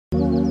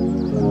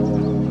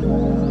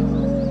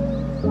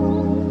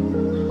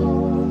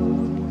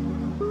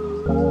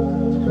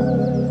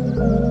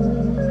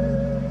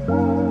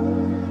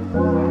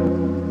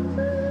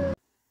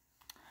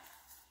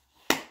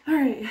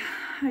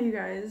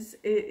is.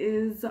 It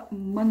is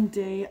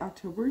Monday,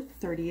 October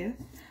 30th.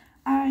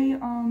 I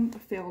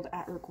failed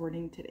at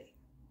recording today.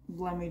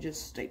 Let me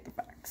just state the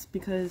facts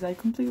because I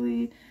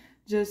completely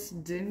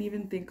just didn't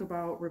even think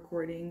about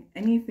recording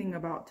anything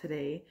about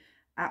today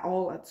at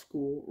all at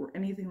school or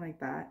anything like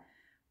that.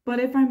 But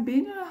if I'm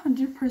being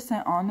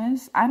 100%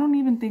 honest, I don't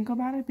even think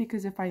about it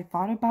because if I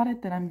thought about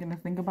it, then I'm going to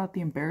think about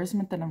the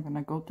embarrassment that I'm going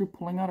to go through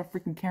pulling out a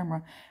freaking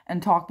camera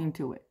and talking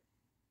to it.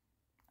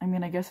 I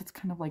mean, I guess it's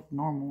kind of like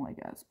normal, I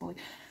guess, but like,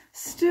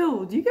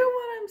 still, do you get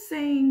what I'm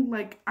saying?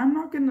 Like, I'm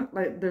not gonna,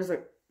 like,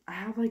 I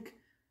have like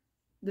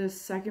this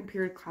second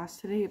period class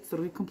today. It's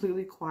literally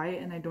completely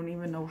quiet and I don't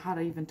even know how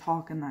to even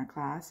talk in that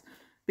class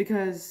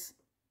because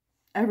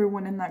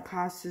everyone in that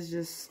class is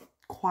just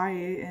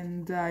quiet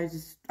and I'm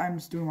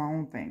just doing my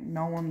own thing.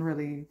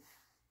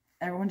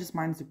 Everyone just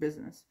minds their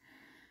business.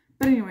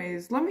 But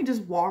anyways, let me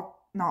just let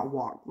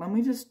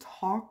me just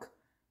talk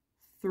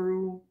you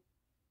through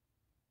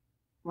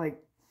my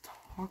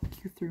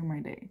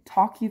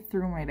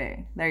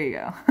day. There you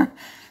go.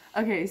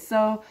 Okay,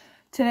 so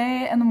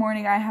today in the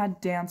morning I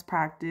had dance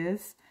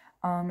practice.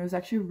 It was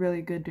actually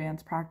really good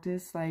dance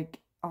practice. Like,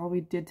 all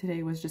we did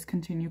today was just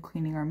continue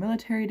cleaning our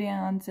military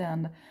dance,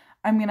 and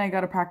I mean, I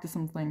gotta practice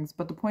some things,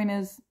 but the point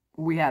is,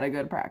 we had a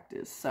good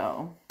practice,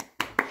 so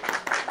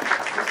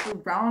just a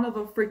round of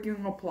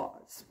freaking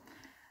applause.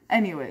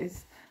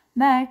 Anyways,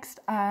 next,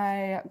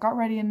 I got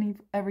ready and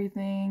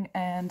everything,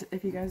 and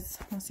if you guys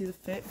want to see the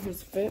fit, here's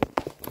the fit.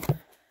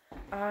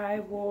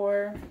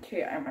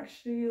 Okay, I'm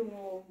actually a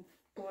little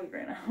bloody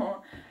right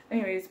now.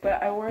 Anyways,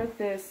 but I wore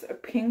this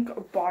pink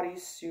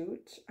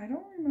bodysuit. I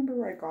don't remember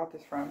where I got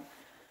this from.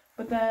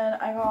 But then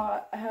I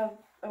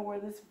wore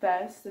this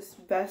vest. This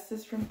vest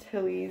is from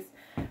Tilly's.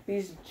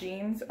 These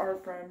jeans are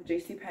from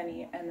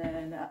JCPenney. And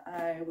then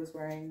I was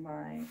wearing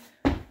my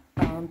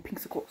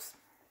Pinksicles.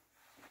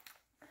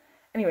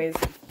 Anyways,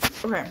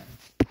 okay.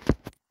 So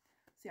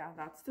yeah,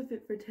 that's the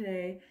fit for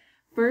today.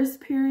 First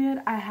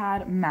period, I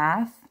had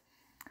math.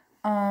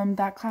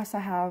 That class I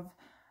have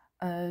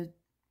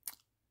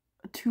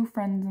two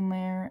friends in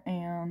there,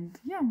 and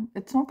yeah,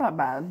 it's not that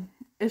bad.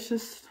 It's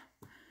just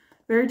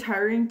very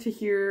tiring to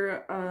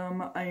hear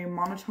a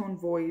monotone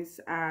voice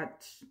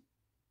at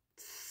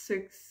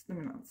 7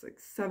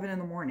 in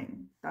the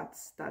morning.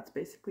 That's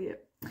basically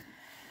it.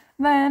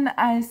 Then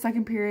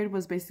second period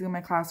was basically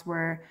my class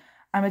where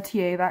I'm a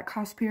TA that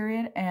class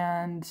period,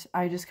 and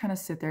I just kind of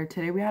sit there.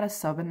 Today we had a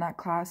sub in that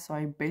class, so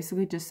I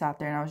basically just sat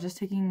there and I was just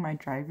taking my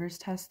driver's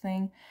test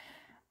thing.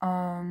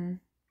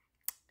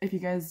 If you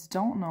guys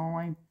don't know,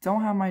 I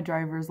don't have my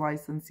driver's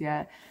license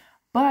yet,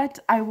 but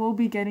I will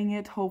be getting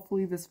it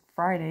hopefully this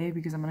Friday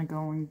because I'm gonna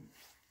go and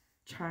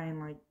try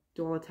and like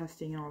do all the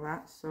testing and all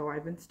that. So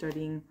I've been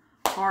studying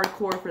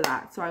hardcore for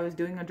that. So I was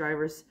doing a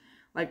driver's,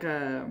 like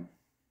I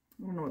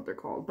don't know what they're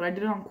called, but I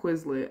did it on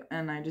Quizlet,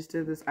 and I just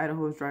did this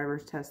Idaho's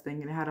driver's test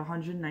thing, and it had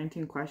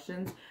 119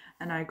 questions,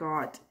 and I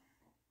got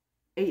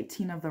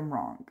 18 of them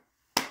wrong.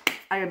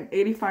 I got an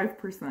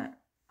 85%.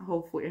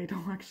 Hopefully I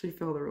don't actually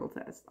fail the real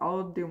test.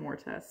 I'll do more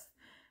tests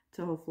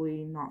to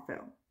hopefully not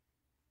fail.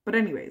 But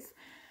anyways,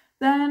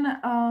 then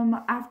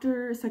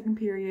after second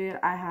period,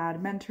 I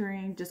had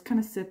mentoring, just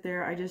kind of sit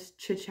there. I just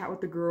chit chat with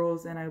the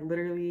girls, and I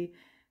literally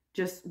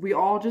we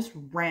all just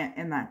rant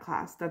in that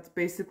class. That's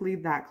basically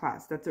that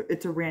class.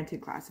 It's a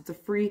ranting class. It's a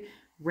free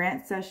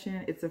rant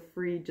session. It's a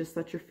free just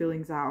let your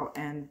feelings out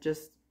and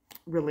just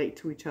relate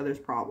to each other's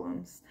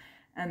problems.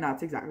 And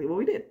that's exactly what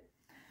we did.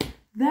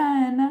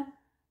 Then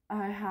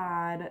I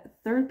had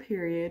third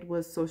period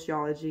was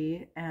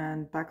sociology,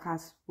 and that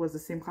class was the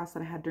same class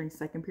that I had during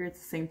second period.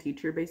 It's the same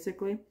teacher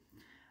basically.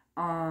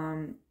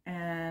 And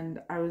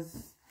I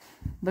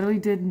literally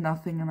did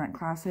nothing in that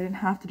class. I didn't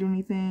have to do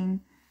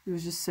anything. It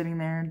was just sitting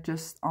there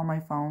just on my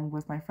phone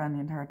with my friend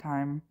the entire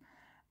time.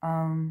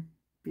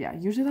 Yeah,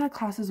 usually that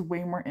class is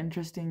way more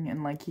interesting,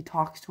 and like he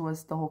talks to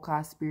us the whole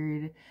class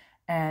period,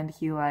 and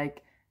he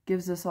like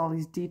gives us all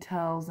these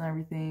details and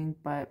everything,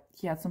 but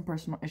he had some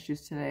personal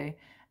issues today.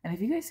 And if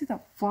you guys see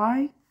that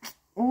fly,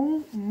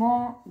 oh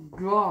my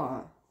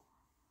god.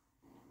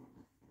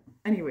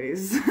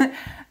 Anyways,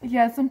 he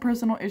had some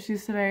personal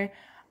issues today,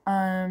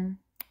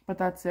 but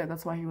that's it.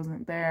 That's why he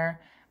wasn't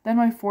there. Then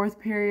my fourth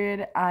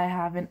period, I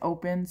haven't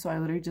opened, so I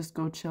literally just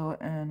go chill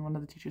in one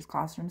of the teacher's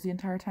classrooms the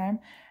entire time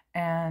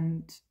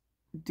and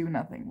do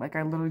nothing. Like,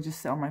 I literally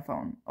just sit on my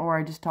phone, or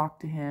I just talk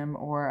to him,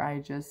 or I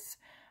just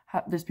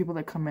there's people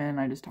that come in and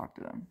I just talk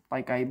to them.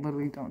 Like, I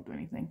literally don't do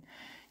anything.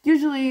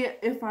 Usually,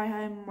 if I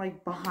am,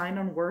 like, behind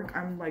on work,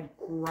 I'm, like,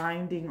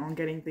 grinding on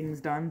getting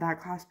things done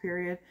that class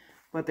period.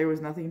 But there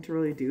was nothing to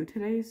really do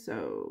today,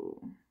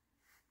 so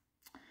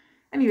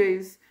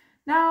anyways,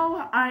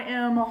 now I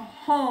am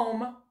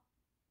home,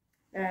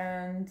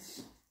 and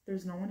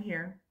there's no one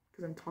here,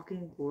 because I'm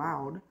talking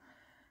loud.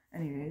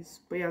 Anyways,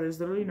 but yeah, there's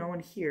literally no one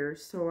here,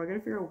 so I gotta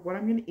figure out what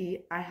I'm gonna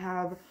eat. I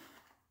have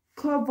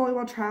club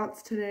volleyball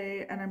tryouts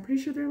today, and I'm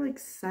pretty sure they're, like,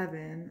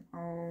 7.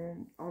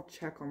 I'll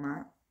check on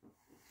that.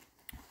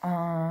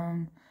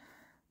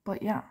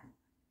 But yeah,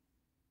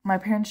 My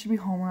parents should be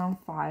home around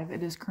 5.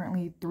 It is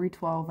currently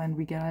 3:12 and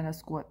we get out of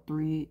school at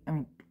we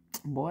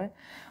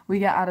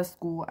get out of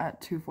school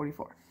at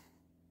 2:44.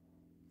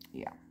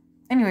 Yeah.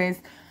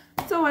 Anyways,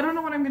 so I don't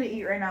know what I'm gonna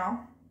eat right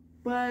now,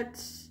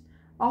 but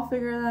I'll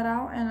figure that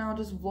out and I'll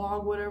just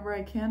vlog whatever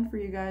I can for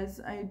you guys.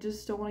 I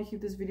just don't want to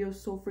keep this video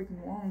so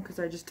freaking long because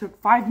I just took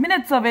 5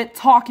 minutes of it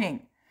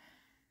talking.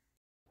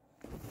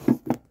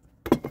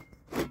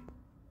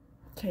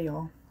 Okay,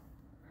 y'all.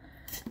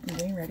 I'm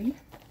getting ready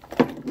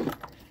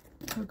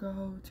to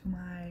go to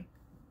my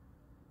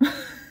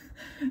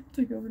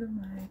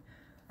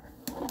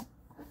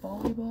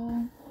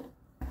volleyball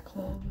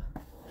club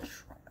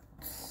tryout.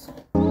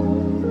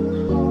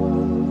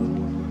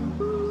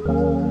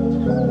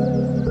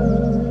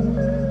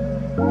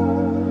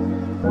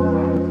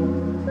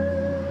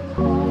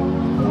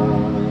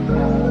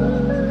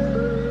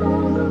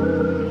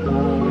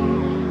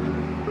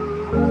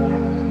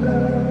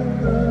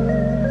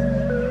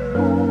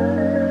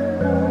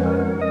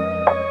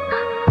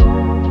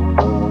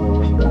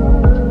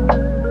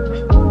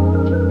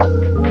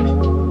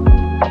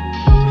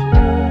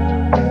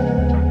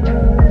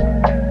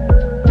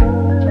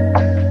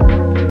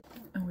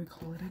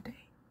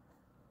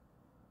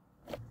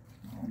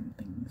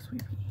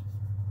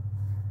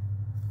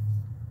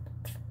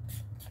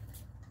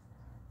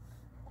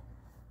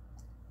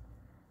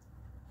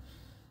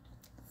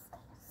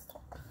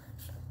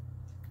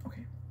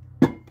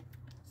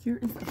 Here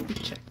is the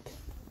fit check.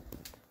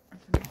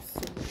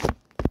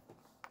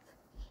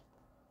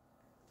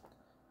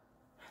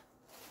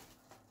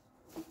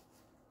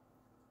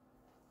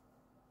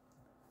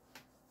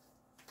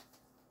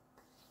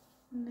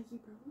 Nike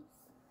Bros.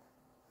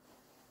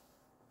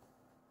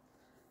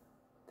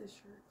 This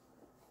shirt.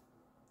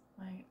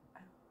 My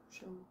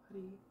show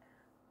hoodie.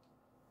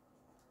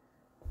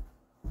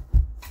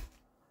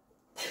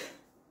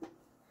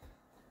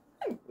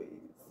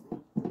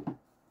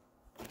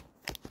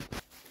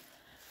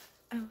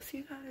 I will see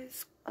you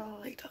guys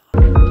later.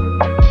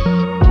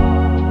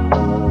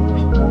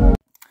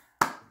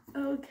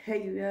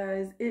 Okay, you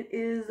guys, it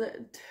is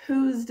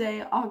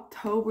Tuesday,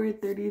 October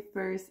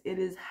 31st. It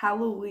is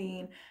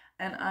Halloween,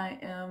 and I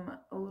am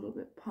a little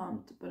bit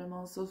pumped, but I'm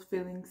also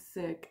feeling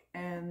sick,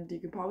 and you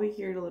can probably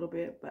hear it a little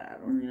bit, but I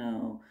don't really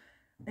know.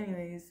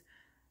 Anyways,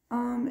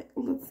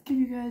 let's give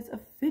you guys a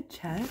fit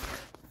check,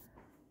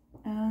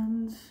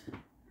 and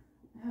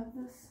I have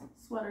this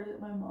sweater that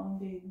my mom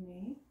gave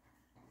me.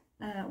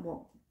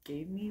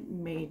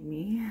 Made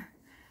me.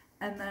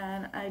 And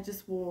then I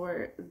just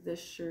wore this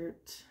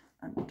shirt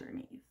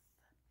underneath.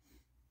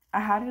 I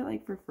had it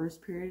like for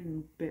first period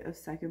and a bit of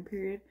second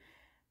period,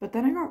 but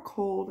then I got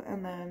cold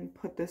and then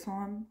put this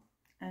on,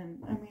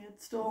 and I mean,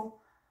 it's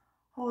still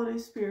holiday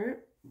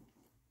spirit.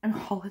 And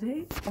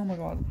holiday? Oh my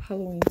god,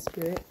 Halloween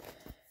spirit.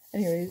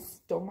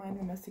 Anyways, don't mind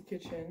the messy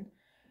kitchen.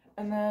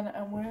 And then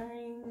I'm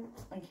wearing,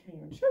 I can't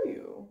even show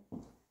you.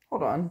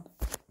 Hold on.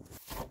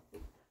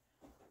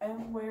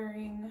 I'm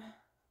wearing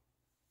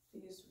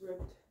these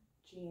ripped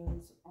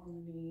jeans on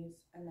the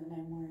knees, and then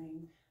I'm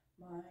wearing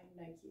my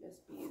Nike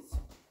SBs.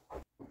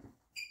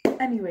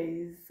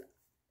 Anyways,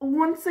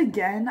 once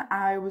again,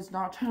 I was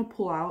not trying to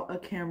pull out a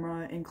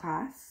camera in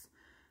class,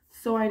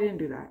 so I didn't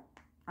do that.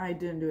 I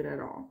didn't do it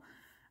at all.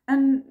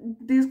 And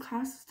these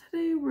classes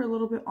today were a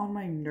little bit on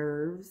my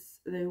nerves.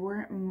 They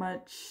weren't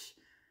much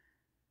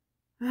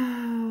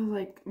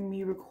like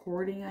me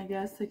recording, I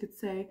guess I could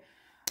say.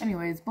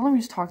 Anyways, but let me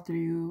just talk to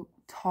you.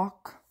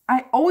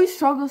 I always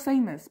struggle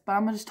saying this, but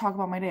I'm gonna just talk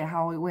about my day,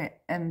 how it went,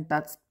 and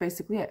that's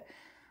basically it.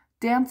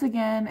 Dance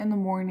again in the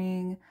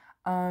morning.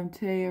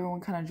 Today everyone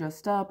kind of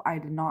dressed up. I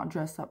did not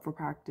dress up for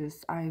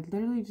practice. I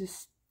literally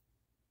just,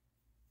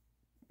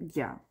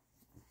 yeah.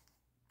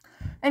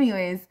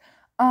 Anyways,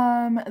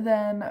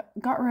 then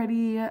got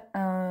ready.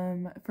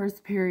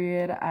 First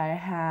period I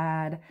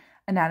had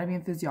anatomy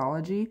and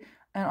physiology,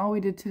 and all we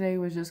did today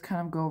was just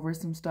kind of go over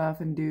some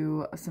stuff and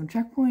do some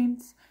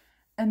checkpoints.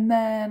 And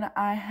then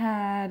I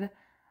had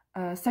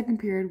second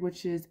period,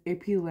 which is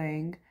AP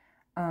Lang.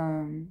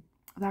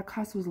 That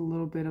class was a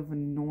little bit of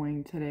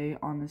annoying today,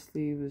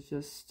 honestly. It was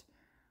just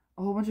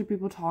a whole bunch of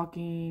people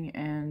talking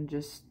and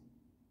just,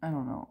 I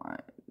don't know.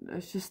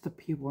 It's just the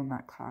people in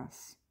that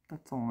class.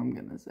 That's all I'm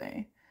gonna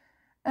say.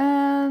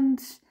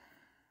 And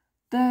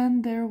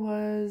then there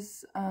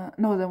was, I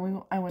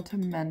went to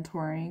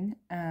mentoring,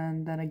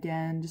 and then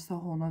again, just a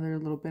whole nother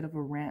little bit of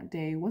a rant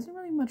day. It wasn't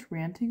really much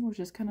ranting, it was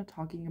just kind of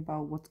talking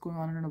about what's going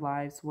on in our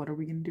lives, what are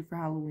we gonna do for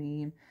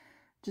Halloween,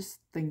 just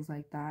things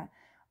like that.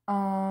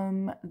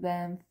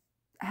 Then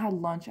I had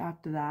lunch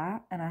after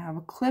that, and I have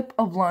a clip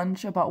of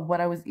lunch about what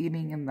I was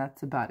eating, and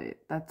that's about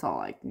it. That's all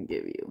I can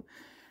give you.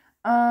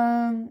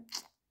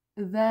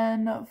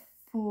 Then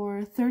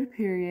for third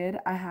period,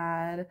 I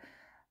had,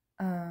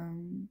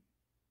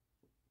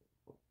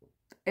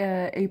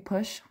 a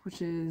push,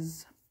 which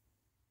is,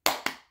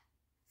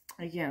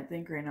 I can't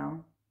think right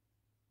now.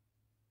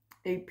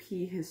 AP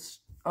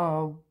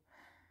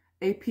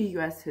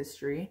US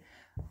history.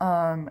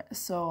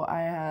 So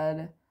I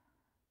had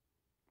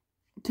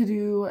to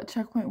do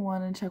checkpoint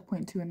 1 and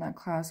checkpoint 2 in that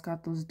class,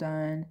 got those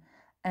done.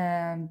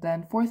 And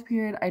then 4th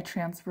period, I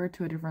transferred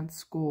to a different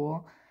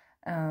school.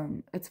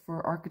 It's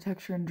for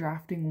architecture and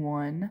drafting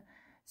 1.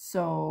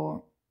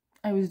 So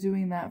I was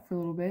doing that for a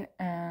little bit,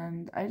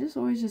 and I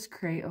always just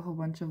create a whole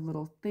bunch of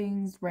little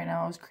things. Right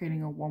now I was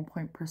creating a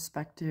 1-point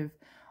perspective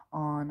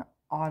on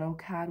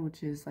AutoCAD,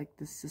 which is like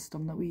the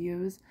system that we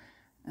use.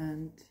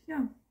 And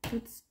yeah,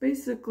 that's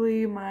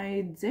basically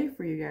my day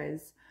for you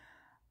guys.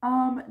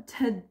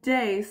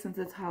 Today, since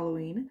it's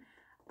Halloween,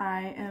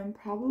 I am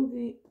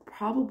probably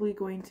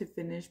going to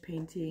finish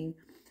painting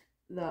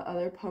the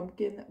other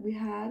pumpkin that we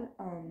had.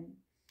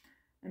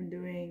 I'm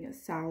doing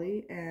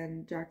Sally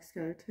and Jack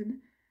Skellington,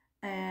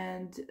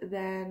 and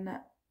then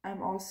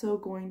I'm also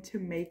going to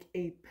make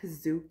a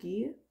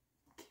Pizookie.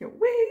 Can't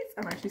wait!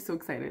 I'm actually so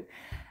excited.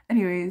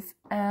 Anyways,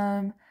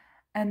 and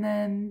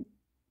then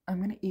I'm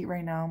gonna eat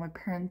right now. My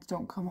parents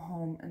don't come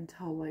home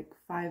until like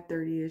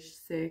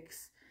 5:30ish,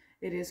 6.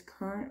 It is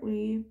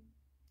currently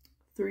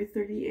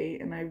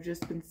 3:38, and I've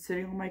just been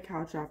sitting on my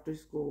couch after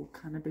school,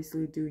 kind of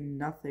basically doing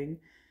nothing.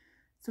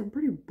 So I'm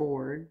pretty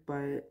bored,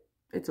 but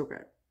it's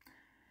okay.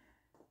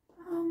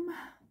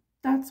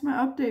 That's my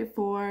update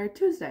for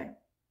Tuesday.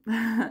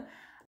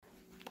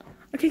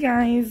 Okay,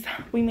 guys,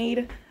 we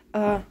made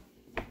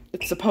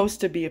it's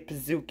supposed to be a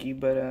Pizookie,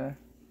 but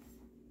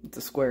it's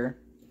a square.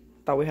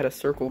 Thought we had a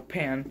circle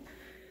pan.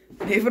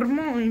 Never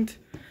mind.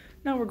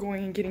 Now we're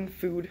going and getting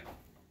food.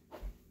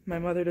 My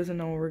mother doesn't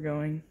know where we're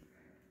going.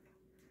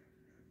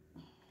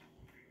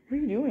 What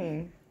are you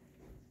doing?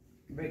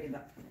 Break it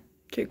up.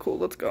 Okay, cool,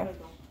 let's go.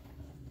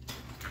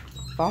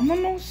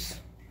 Vámonos.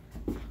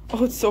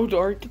 Oh, it's so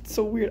dark. It's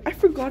so weird. I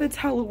forgot it's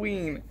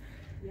Halloween.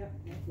 Yep.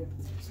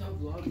 Stop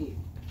vlogging.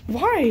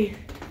 Why? His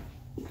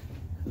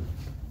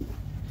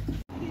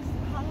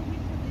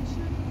Halloween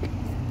tradition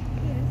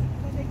is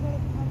that they go to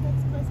Panda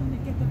Express and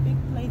they get the big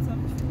plates of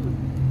food.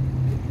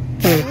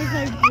 I was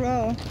like,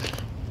 bro,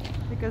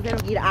 because they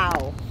don't eat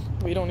out.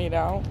 We don't eat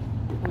out.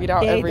 We eat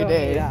out They every don't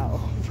day. eat out.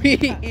 We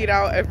eat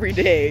out every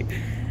day.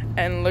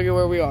 And look at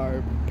where we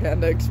are.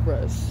 Panda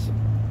Express.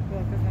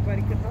 Well, because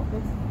nobody could help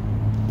us.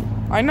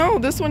 I know,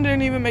 this one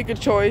didn't even make a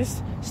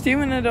choice.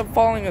 Steven ended up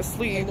falling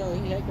asleep. No,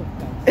 he had to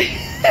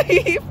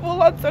He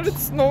full on started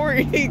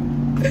snoring.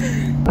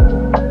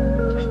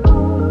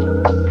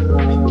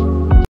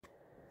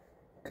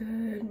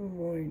 Good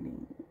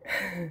morning.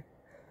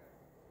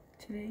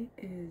 Today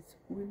is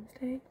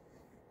Wednesday,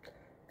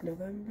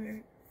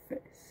 November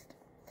 1st.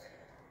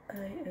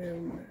 I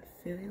am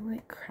feeling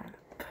like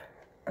crap.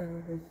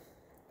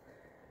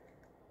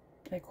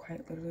 I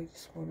quite literally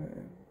just want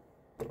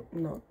to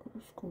not go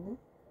to school.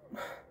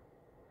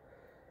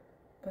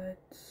 But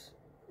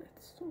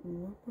it's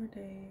one more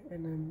day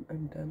and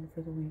I'm done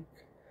for the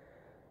week.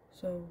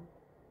 So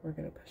we're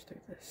gonna push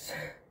through this.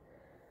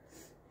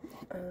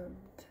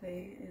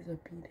 Today is a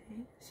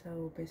B-day,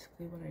 so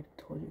basically what I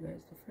told you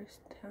guys the first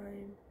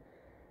time.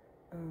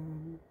 I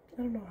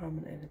don't know how I'm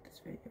gonna edit this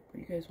video, but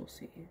you guys will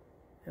see it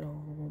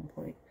all at one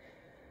point.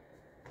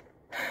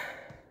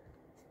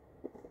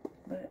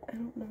 But I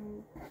don't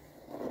know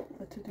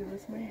what to do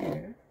with my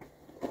hair.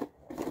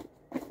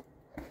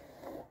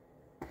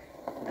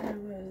 I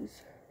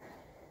was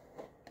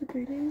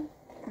debating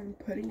on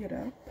putting it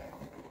up,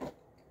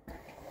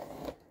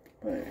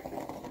 but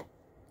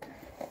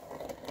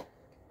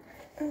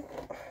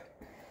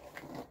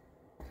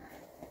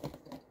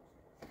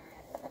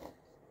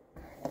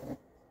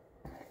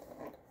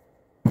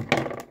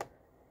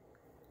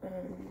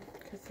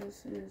because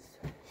this is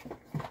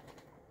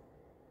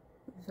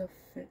the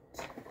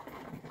fit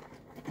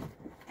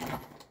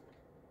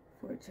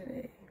for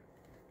today.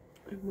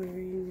 I'm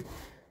wearing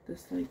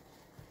this like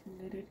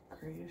knitted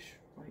grayish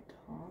white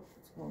top.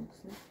 It's long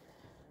sleeve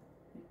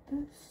like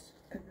this,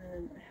 and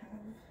then I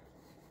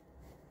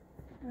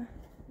have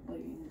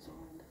leggings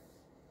on.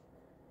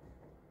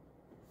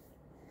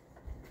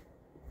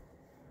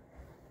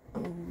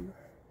 I'm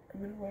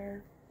gonna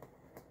wear,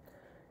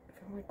 if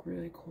I'm like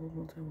really cold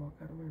once I walk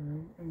out of my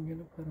room, I'm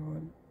gonna put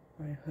on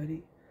my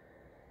hoodie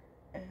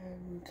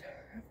and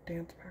have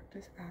dance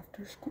practice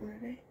after school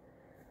today.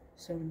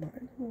 So not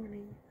in the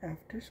morning,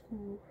 after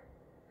school.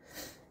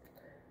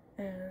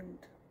 And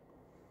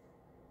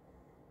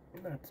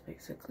that's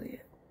basically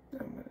it.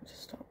 I'm gonna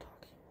just stop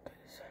talking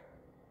because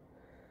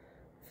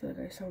I feel like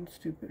I sound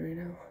stupid right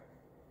now.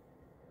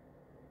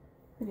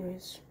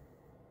 Anyways,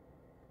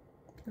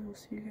 I will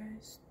see you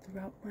guys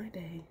throughout my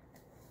day.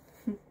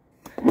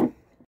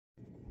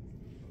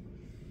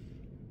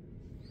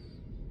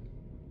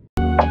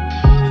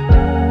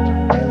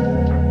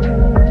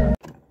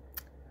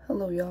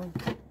 Hello y'all,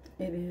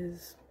 it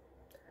is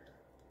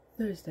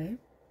Thursday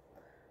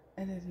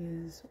and it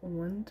is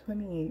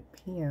 1:28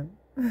 p.m.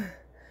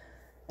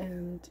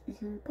 and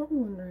you're probably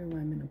wondering why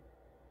I'm in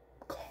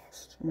a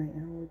costume right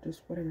now, or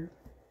just whatever.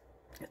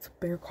 It's a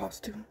bear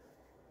costume.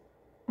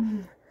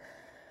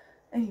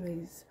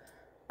 Anyways,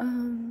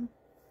 I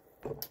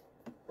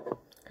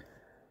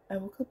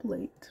woke up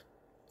late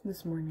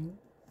this morning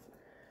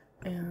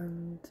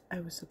and I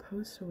was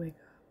supposed to wake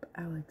up up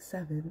at like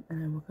 7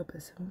 and I woke up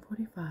at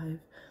 7:45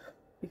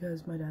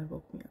 because my dad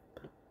woke me up.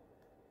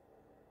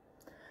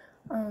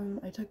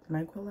 I took the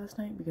NyQuil last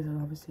night because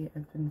obviously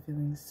I've been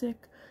feeling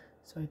sick,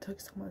 so I took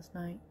some last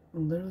night.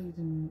 Literally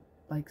didn't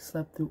like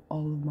slept through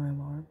all of my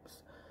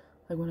alarms.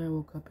 Like when I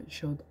woke up, it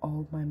showed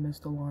all of my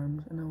missed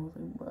alarms, and I was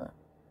like, bruh.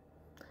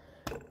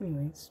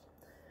 Anyways,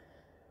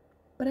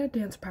 but I had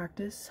dance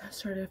practice. I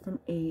started from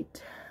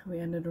 8. We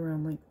ended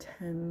around like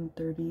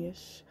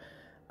 10:30ish.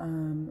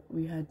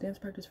 We had dance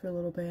practice for a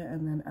little bit,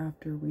 and then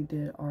after we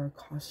did our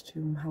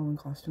Halloween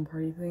costume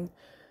party thing,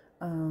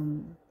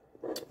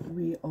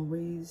 we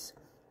always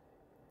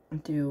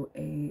do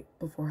a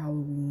before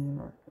Halloween,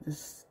 or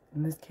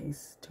in this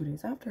case 2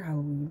 days after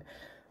Halloween,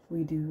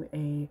 we do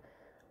a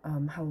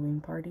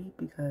Halloween party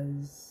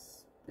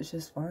because it's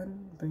just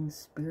fun, brings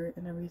spirit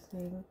and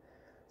everything.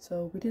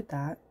 So we did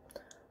that.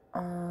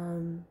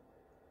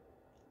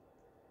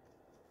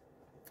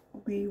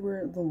 We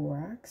were the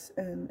Lorax,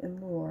 and in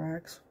the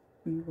Lorax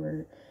me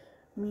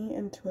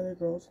and 2 other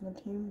girls on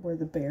the team were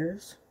the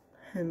bears,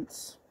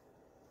 hence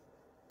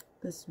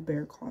this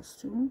bear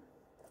costume.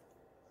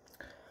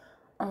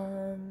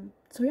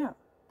 So yeah,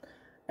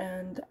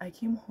 and I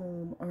came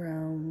home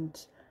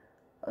around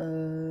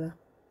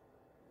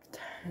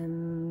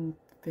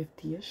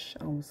 10:50ish,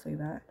 I will say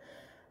that,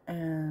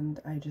 and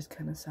I just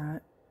kind of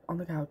sat on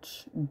the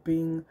couch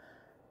being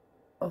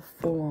a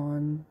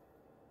full-on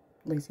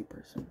lazy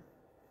person.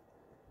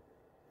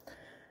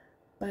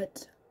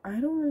 But I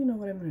don't really know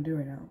what I'm gonna do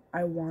right now.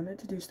 I wanted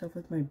to do stuff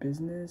with my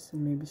business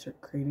and maybe start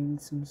creating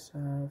some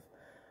stuff,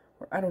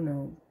 or I don't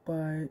know,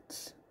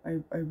 but I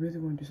really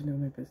want to do something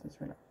with my business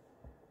right now.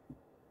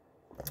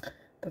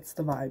 That's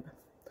the vibe.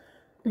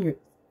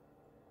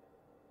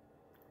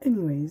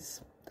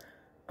 Anyways,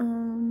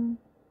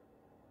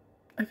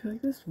 I feel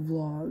like this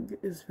vlog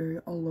is very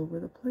all over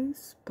the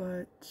place,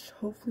 but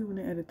hopefully when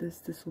I edit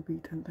this will be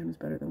 10 times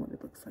better than what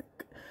it looks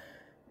like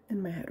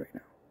in my head right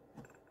now.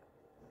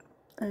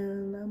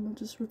 And I'm gonna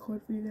just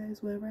record for you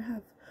guys whatever I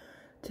have.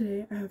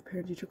 Today I have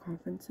parent-teacher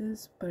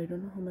conferences, but I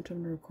don't know how much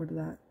I'm gonna record of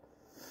that.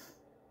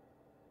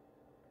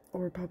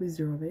 Or probably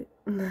 0 of it.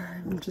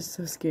 I'm just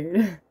so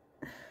scared.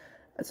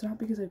 It's not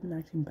because I've been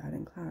acting bad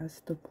in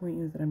class. The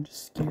point is that I'm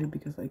just scared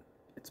because, like,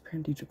 it's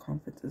parent-teacher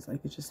conferences.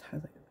 Like, it just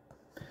has, like,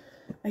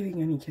 I think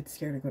any kid's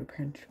scared to go to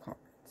parent-teacher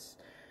conference.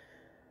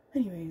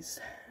 Anyways,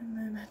 and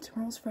then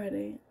tomorrow's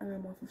Friday, and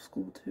I'm off of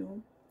school,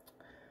 too.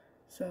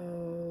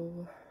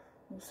 So,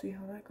 we'll see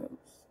how that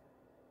goes.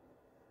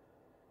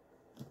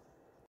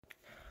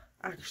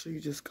 Actually,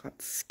 just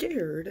got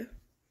scared.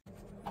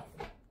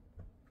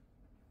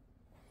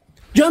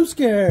 Jump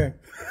scare!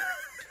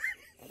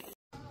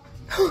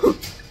 What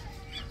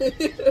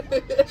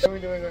are we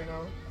doing right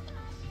now?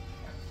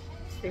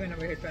 Steven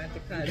over here trying to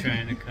cut.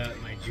 Trying to cut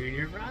my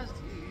junior frosty.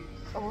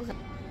 Oh, okay.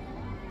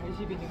 Has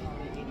she been doing all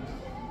the eating?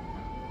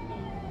 No,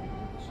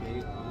 she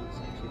ate once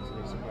actually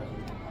today,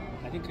 surprisingly.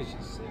 I think because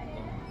she's sick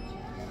though.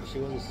 If she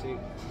wasn't sick,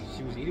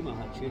 she was eating my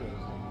hot Cheetos.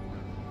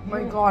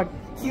 My God,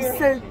 he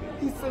said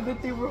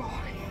that they were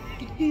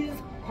his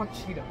hot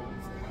Cheetos,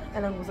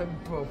 and I was like,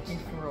 bro, be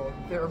for real,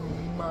 they're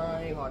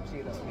my hot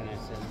Cheetos. And I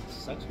said,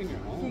 sucks when you're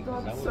home. He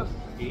got That so-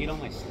 you ate all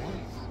my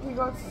snacks. He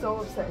got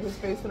so upset. His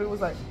face literally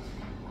was like,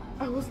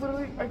 I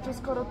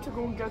just got up to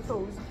go and get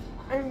those,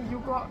 and you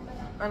got,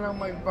 and I'm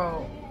like,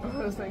 bro, I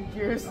was like,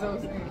 you're so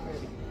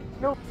stupid.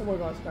 No, oh my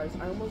gosh, guys,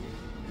 I was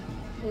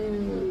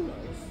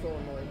so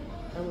annoyed.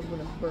 I was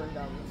gonna burn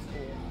down the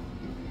school.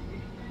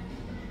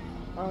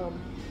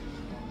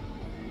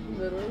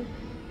 Literally,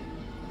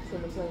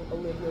 someone sang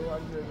Olivia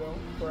Rodrigo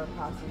for a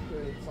passing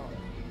period song,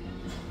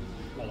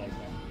 I like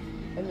that.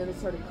 and then it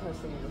started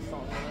cussing in the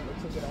song, and then they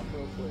took it off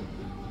real quick.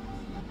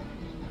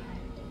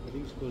 I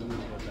think schools need to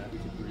go back to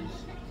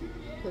Greece.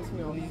 Pissed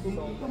me off so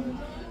bad.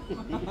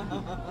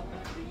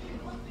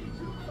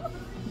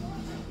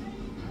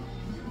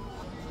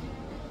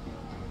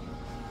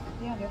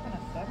 Yeah, they open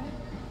at 7?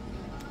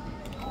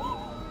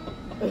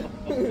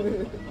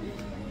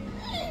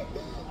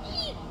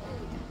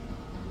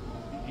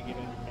 Did you get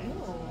it?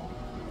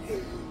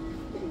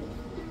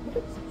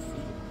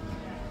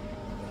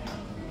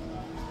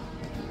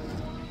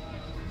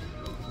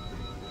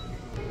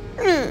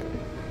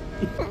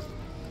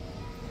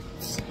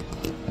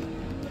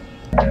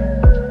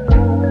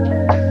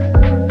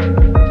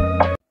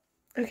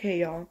 Okay,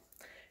 y'all,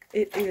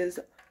 it is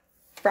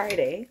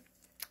Friday,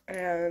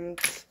 and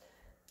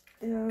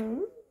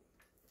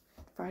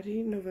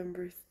Friday,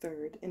 November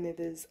 3rd, and it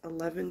is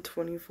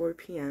 11:24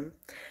 p.m.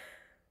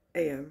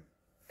 a.m.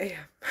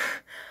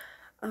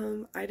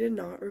 I did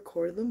not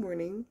record in the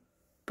morning,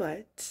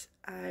 but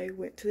I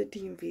went to the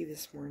DMV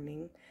this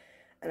morning,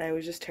 and I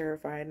was just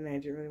terrified, and I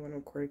didn't really want to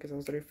record because I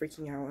was already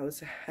freaking out. I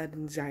had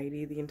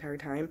anxiety the entire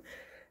time.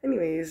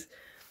 Anyways,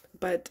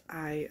 but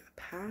I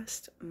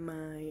passed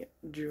my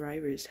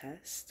driver's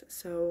test,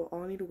 so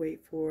all I need to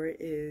wait for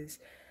is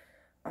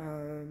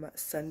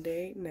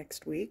Sunday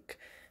next week,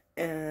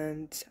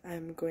 and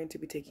I'm going to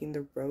be taking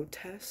the road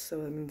test,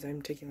 so that means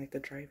I'm taking like the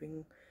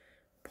driving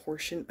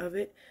portion of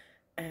it,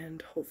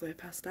 and hopefully I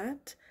pass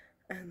that,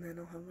 and then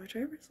I'll have my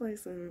driver's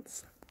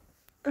license.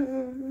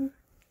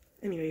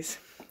 Anyways,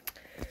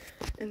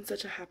 in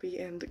such a happy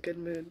and good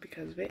mood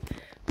because of it.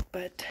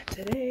 But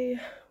today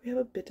we have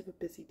a bit of a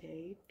busy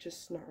day,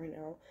 just not right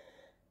now.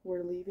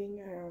 We're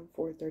leaving around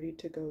 4:30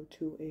 to go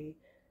to a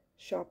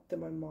shop that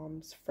my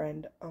mom's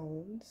friend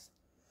owns,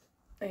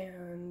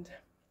 and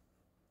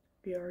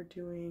we are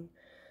doing,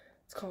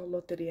 it's called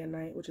Loteria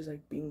Night, which is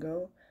like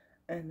bingo,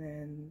 and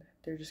then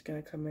they're just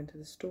gonna come into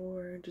the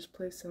store and just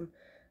play some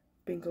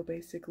bingo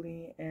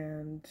basically,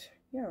 and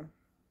yeah.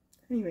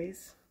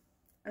 Anyways,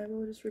 I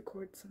will just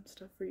record some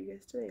stuff for you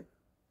guys today.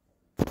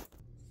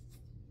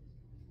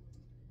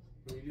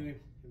 What are you doing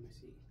in my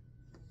seat?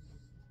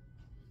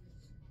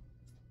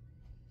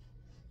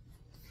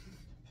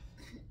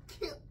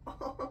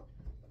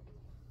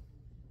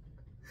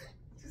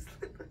 Just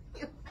look at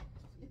you.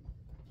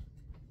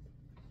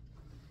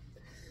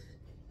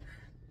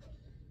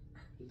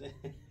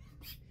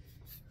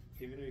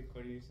 You've been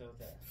recording yourself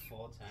that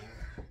whole time,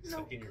 Nope.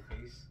 stuck in your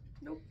face.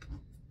 Nope.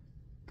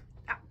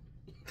 Ah.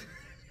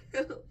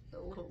 Hello.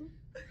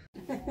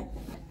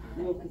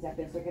 No, quizá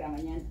pensó que era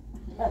mañana.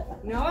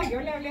 No, yo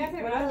le hablé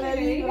hace rato y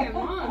le dije,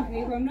 Mom. Me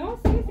dijo, no,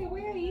 sí, sí,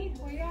 voy a ir.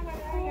 Voy a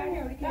agarrar el viaje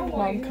ahorita.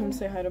 Mom, come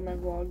say hi to my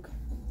vlog.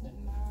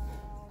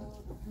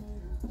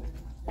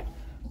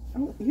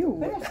 Oh, ew.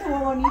 Pero estuvo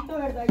bonito,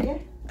 ¿verdad?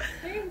 ¿Qué?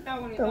 Sí, está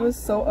bonito. That was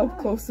so up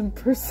close and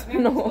Me gustó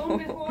personal.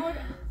 mejor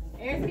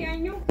este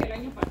año que el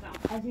año pasado.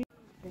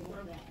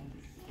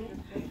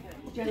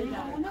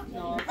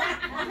 No.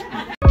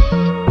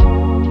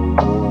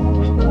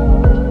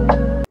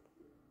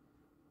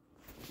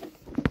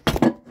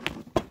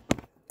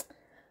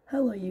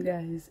 Hello, you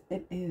guys.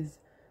 It is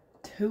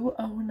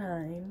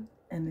 2:09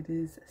 and it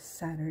is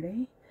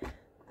Saturday,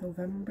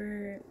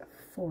 November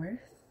 4th.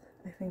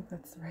 I think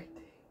that's the right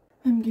day.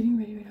 I'm getting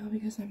ready right now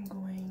because I'm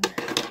going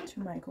to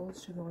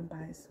Michael's to go and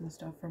buy some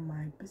stuff for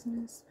my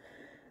business.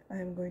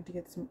 I'm going to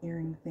get some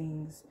earring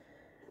things,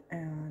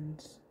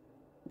 and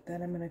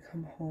then I'm gonna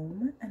come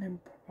home and I'm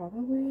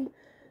probably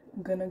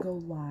gonna go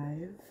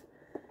live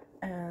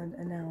and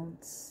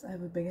announce. I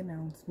have a big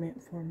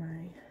announcement for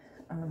my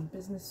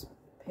business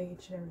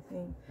page and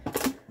everything,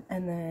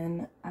 and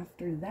then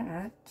after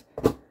that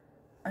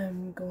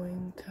I'm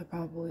going to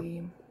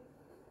probably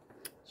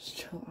just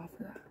chill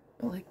after that,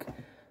 but like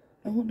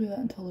I won't do that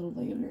until a little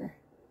later,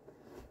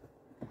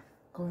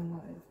 going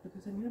live,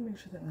 because I need to make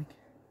sure that like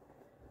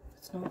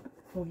it's not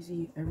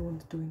noisy,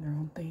 everyone's doing their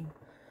own thing,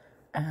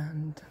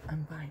 and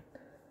I'm fine.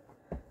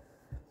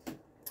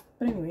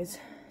 But anyways,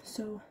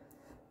 so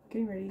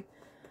getting ready.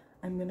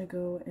 I'm gonna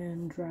go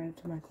and drive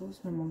to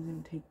Michael's. My mom's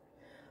gonna take,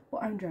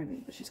 well, I'm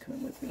driving, but she's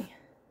coming with me.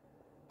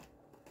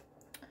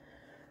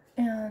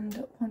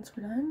 And once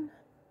we're done,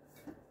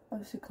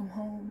 obviously come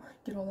home,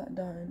 get all that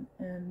done,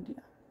 and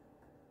yeah.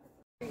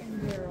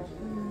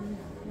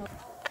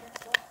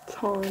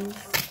 Tom's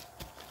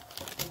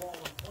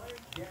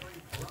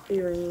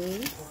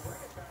earrings.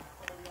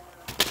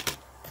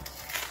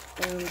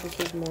 And this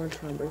is more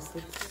charm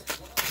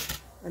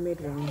bracelets. I made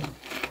one.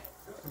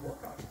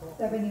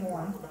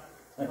 71.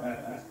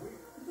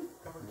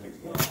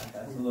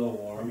 That's a little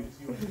warm.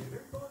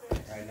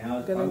 Right now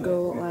it's Gonna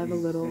go probably live a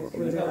little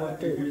 56. later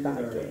after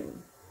that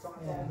game.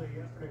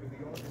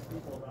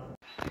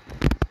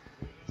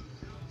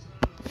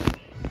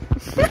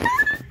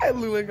 I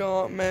Lula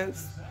got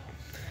mess.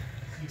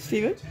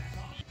 Steven?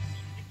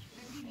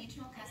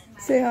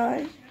 Say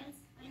hi.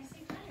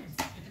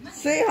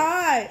 Say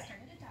hi!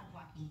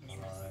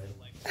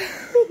 The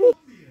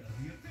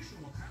official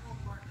apparel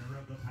partner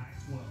of the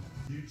Pac-12.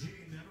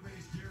 Eugene,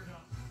 everybody's geared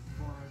up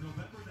for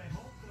November. They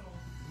hope they'll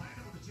land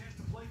up with a chance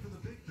to play for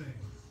the big thing.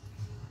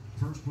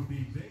 First would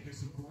be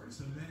Vegas, of course,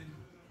 and then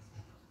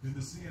in the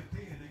CFP.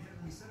 And again,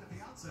 we said at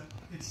the outset,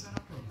 it's set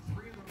up for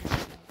 3 of them.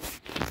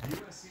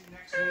 USC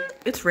next week.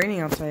 It's raining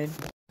outside.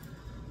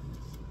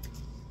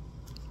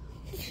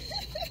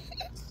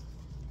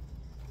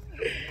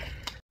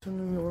 To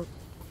New York.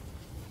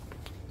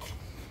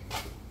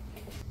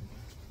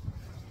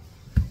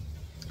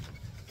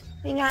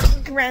 We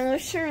got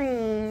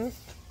groceries.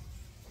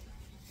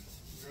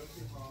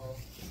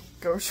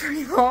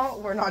 Grocery haul?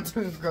 We're not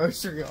doing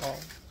grocery haul.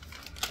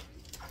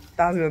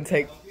 That's gonna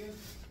take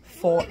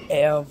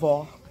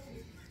forever.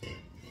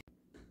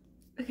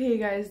 Okay,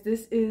 guys,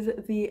 this is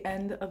the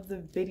end of the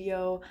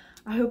video.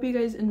 I hope you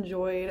guys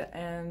enjoyed,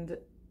 and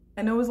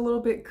I know it was a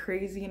little bit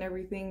crazy and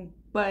everything,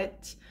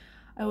 but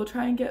I will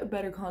try and get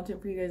better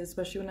content for you guys,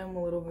 especially when I'm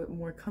a little bit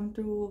more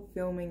comfortable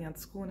filming at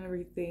school and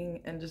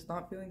everything and just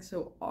not feeling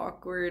so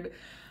awkward.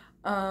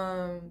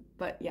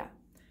 But yeah,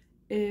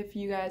 if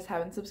you guys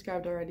haven't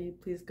subscribed already,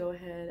 please go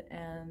ahead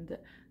and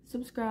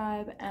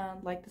subscribe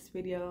and like this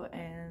video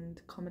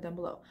and comment down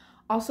below.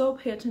 Also,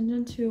 pay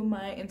attention to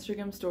my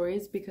Instagram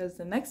stories, because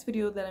the next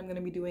video that I'm going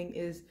to be doing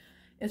is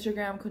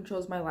Instagram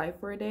controls my life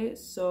for a day,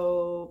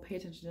 so pay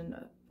attention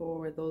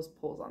for those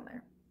polls on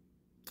there.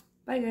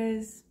 Bye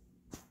guys!